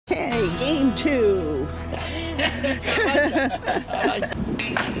game 2.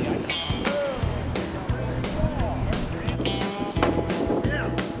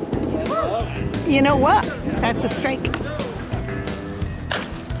 You know what? That's a strike.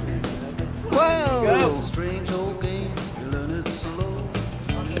 Whoa!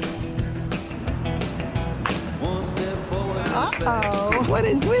 Uh-oh, what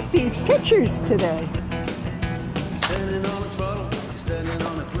is with these pitchers today? Standing on the throttle, standing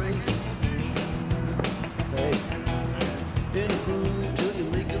on the brakes. In a groove till you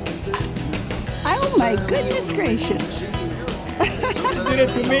make a mistake. Oh my goodness gracious. They did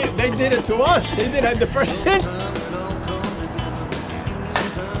it to me, they did it to us. They did it the first hit.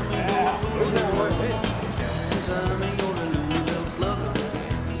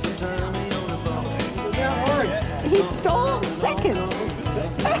 He stole second.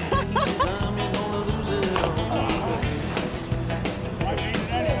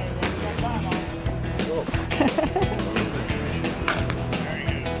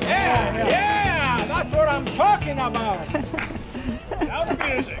 Yeah, that's what I'm talking about. Now the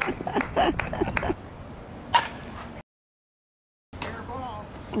music.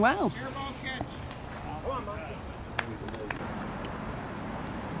 Wow.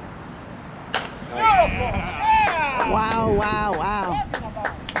 Wow, wow, wow.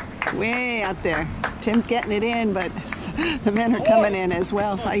 Way out there. Tim's getting it in, but the men are coming in as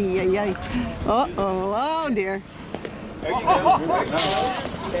well. Ay, ay, ay. Uh-oh, oh dear. There you go.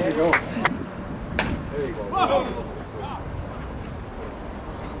 There you go. There you go.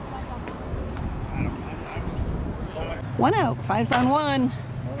 One out, 5's on 1. None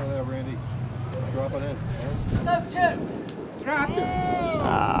of that, Randy. Drop it in. Stop, Chip. Drop it.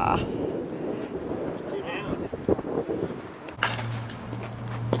 Ah.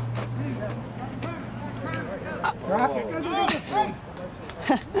 Drop it.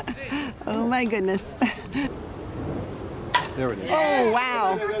 Oh my goodness. There it is. Oh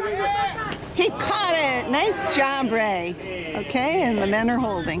wow. He caught it. Nice job, Ray. Okay, and the men are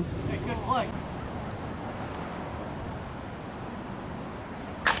holding.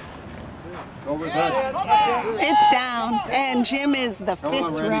 Over his head. It's down, and Jim is the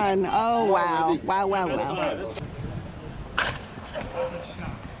 5th run. Oh wow. Wow, wow, wow.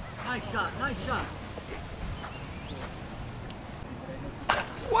 Nice shot, nice shot.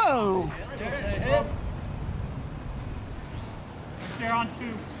 Whoa. They're on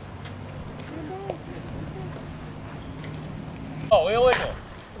 2. Oh, illegal.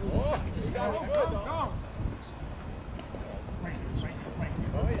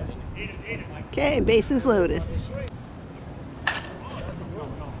 Okay, bases loaded.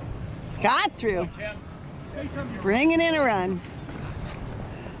 Got through. Bringing in a run.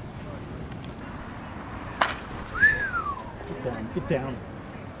 Get down.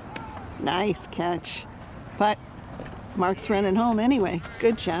 Nice catch. But Mark's running home anyway.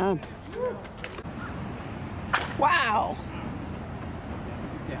 Good job. Wow.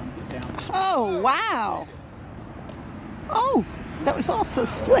 Get down. Oh, wow. Oh, that was all so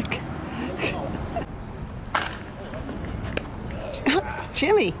slick.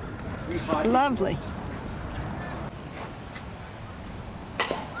 Jimmy. Lovely.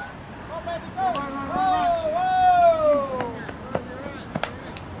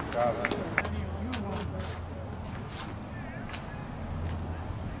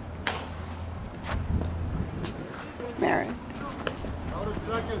 Merritt. Out at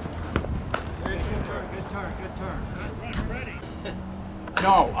second. Good turn.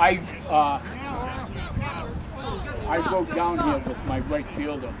 No, I broke down here with my right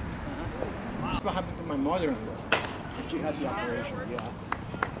fielder. That's what happened to my mother-in-law. She had the operation, yeah.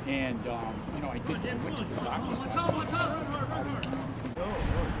 And, you know, I went to the doctor. A lot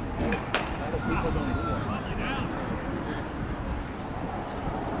of people don't do that.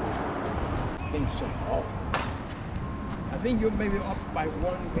 I think so. Oh. I think you're maybe off by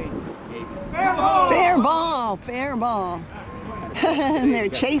 1 game, maybe. Fair ball, fair ball. And they're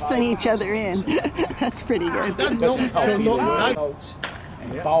chasing each other in. That's pretty good. And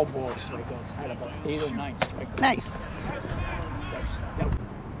foul balls strikeouts. I had about 8 or 9 strikeouts. Nice.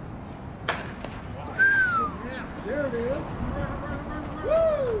 There it is.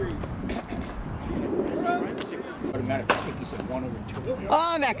 Automatic. I think he said 1 over 2.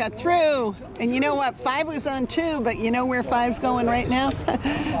 Oh, that got through. And you know what? 5 was on 2, but you know where 5's going right now?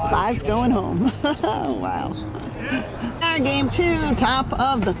 5's going home. Oh, wow. Now game 2, top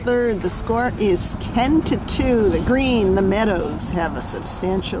of the 3rd. The score is 10-2. The Green, the Meadows have a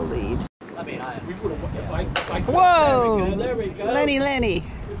substantial lead. Whoa! Lenny.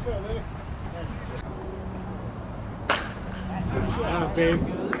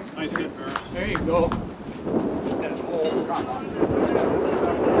 Nice hit, Burns. There you go.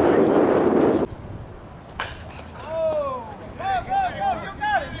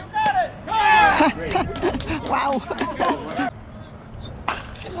 Wow.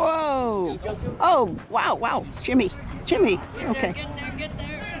 Whoa. Oh, wow, wow. Jimmy. Okay.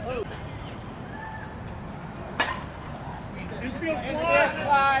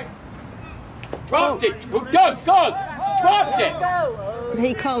 Dropped it. Doug. Dropped it.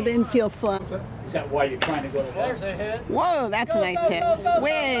 He called infield fly. Is that why you're trying to go to There's a hit. Whoa, that's a nice hit.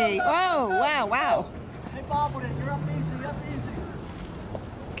 Way. Oh, wow. Hey, Bob, you're up easy.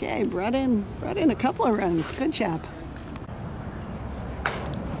 Okay, brought in a couple of runs. Good job.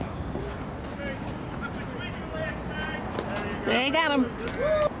 They got him.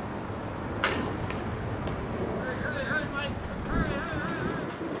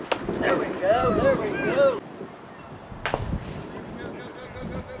 There we go.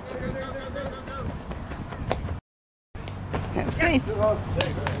 Have safe.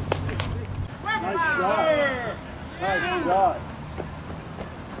 Nice shot.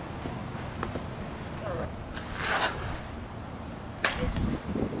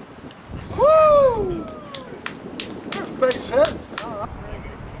 Woo! First base hit.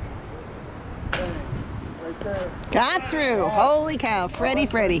 Right there. Got through. Holy cow. Freddie.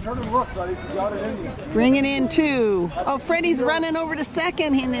 Turn and look, buddy. You got it in you. Bringing in 2. Oh, Freddie's running over to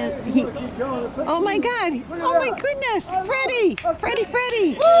second. He Keep going. oh my God. Oh my goodness. Freddie.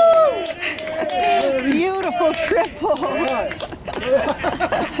 Beautiful triple. I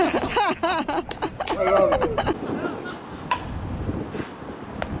love it.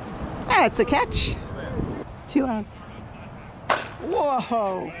 That's a catch. 2 outs.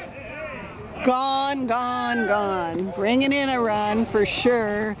 Whoa. Gone. Bringing in a run for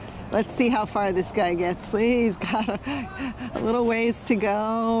sure. Let's see how far this guy gets. He's got a little ways to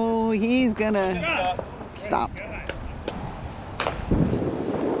go. He's gonna stop.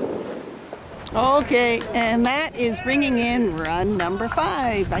 Okay, and that is bringing in run number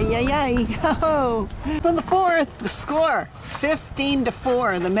 5. Oh. From the 4th, the score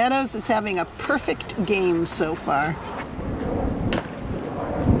 15-4. The Meadows is having a perfect game so far.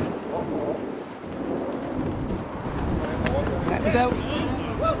 That was out.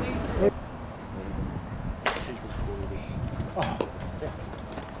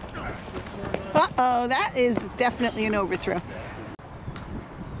 Uh-oh, that is definitely an overthrow.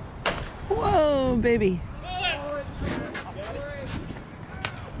 Whoa, baby.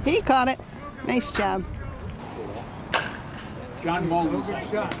 He caught it. Nice job. John Mullen's good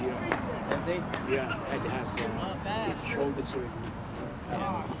shot. Does he? Yeah, had to have shoulder surgery.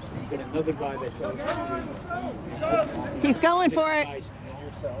 Got another guy that's He's going for it.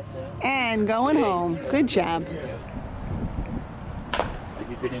 And going home. Good job. Have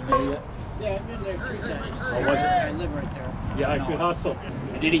you been in there yet? Yeah, I've been there 3 times. Oh, was it? I live right there. Yeah, I could hustle.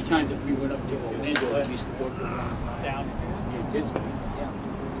 And any time that we went up to Orlando, I used to go down. You did something.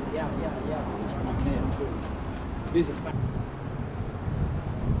 Yeah. It's my man, too. Visit.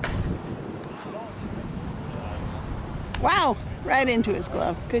 Wow, right into his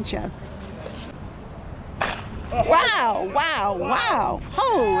glove. Good job. Wow.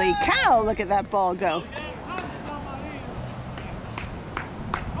 Holy cow, look at that ball go.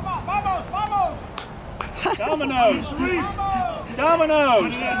 Dominoes!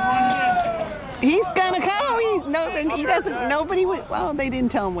 He's gonna go. He doesn't. Nobody. Well, they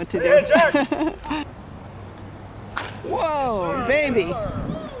didn't tell him what to do. Whoa, baby.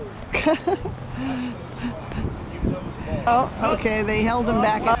 Oh, okay. They held him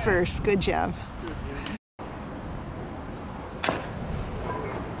back at first. Good job.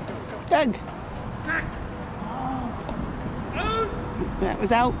 Doug. That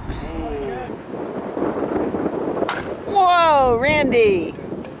was out. Whoa, Randy.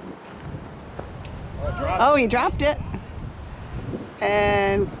 Oh, he dropped it.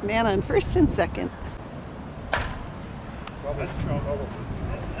 And man on first and second.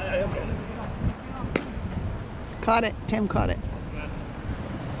 Caught it. Tim caught it.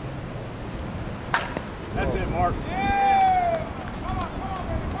 That's it, Mark.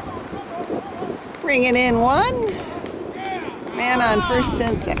 Bringing in 1. Man on first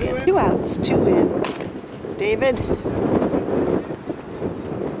and second. 2 outs, 2 in. David.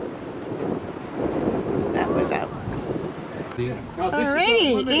 That was out.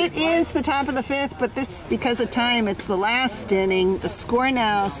 Alrighty, it is the top of the 5th, but this, because of time, it's the last inning. The score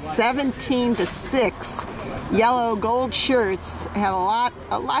now 17-6. Yellow gold shirts have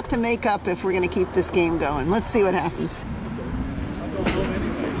a lot to make up if we're going to keep this game going. Let's see what happens.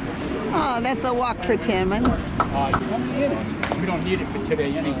 Oh, that's a walk for Tim. And we don't need it for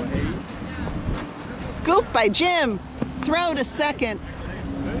today anyway. scoop by Jim. Throw to second.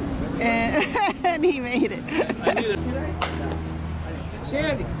 And he made it.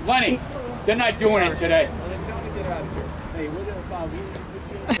 Lenny, they're not doing it today.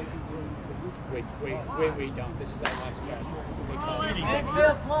 Wait down. This is our last catch.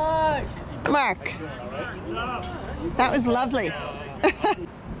 Mark. That was lovely.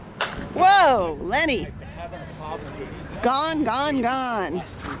 Whoa, Lenny. Gone, gone, gone.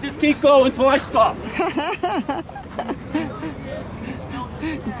 Just keep going until I stop.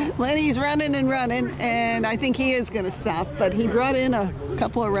 Lenny's running and running, and I think he is going to stop, but he brought in a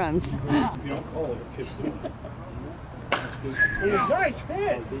couple of runs. Nice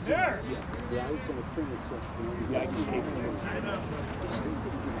hit. There.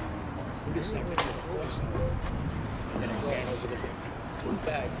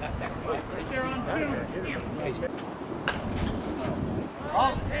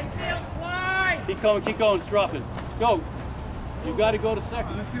 Keep going, it's dropping. Go. You got to go to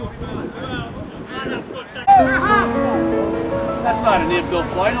second. That's not an infield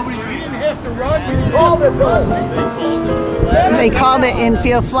fly. Nobody didn't have to run. You called it though. They called it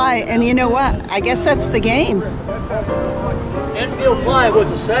infield fly, and you know what? I guess that's the game. Infield fly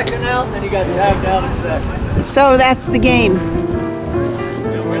was a second out, and then he got tagged out in second. So that's the game.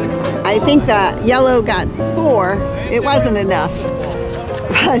 I think the yellow got 4. It wasn't enough.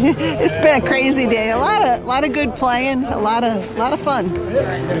 But it's been a crazy day. A lot of good playing. A lot of fun.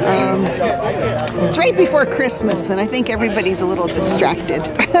 It's right before Christmas, and I think everybody's a little distracted.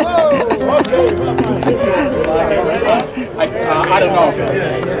 I don't know.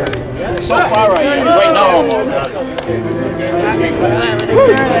 So far I am. Right now I'm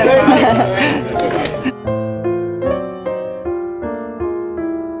over.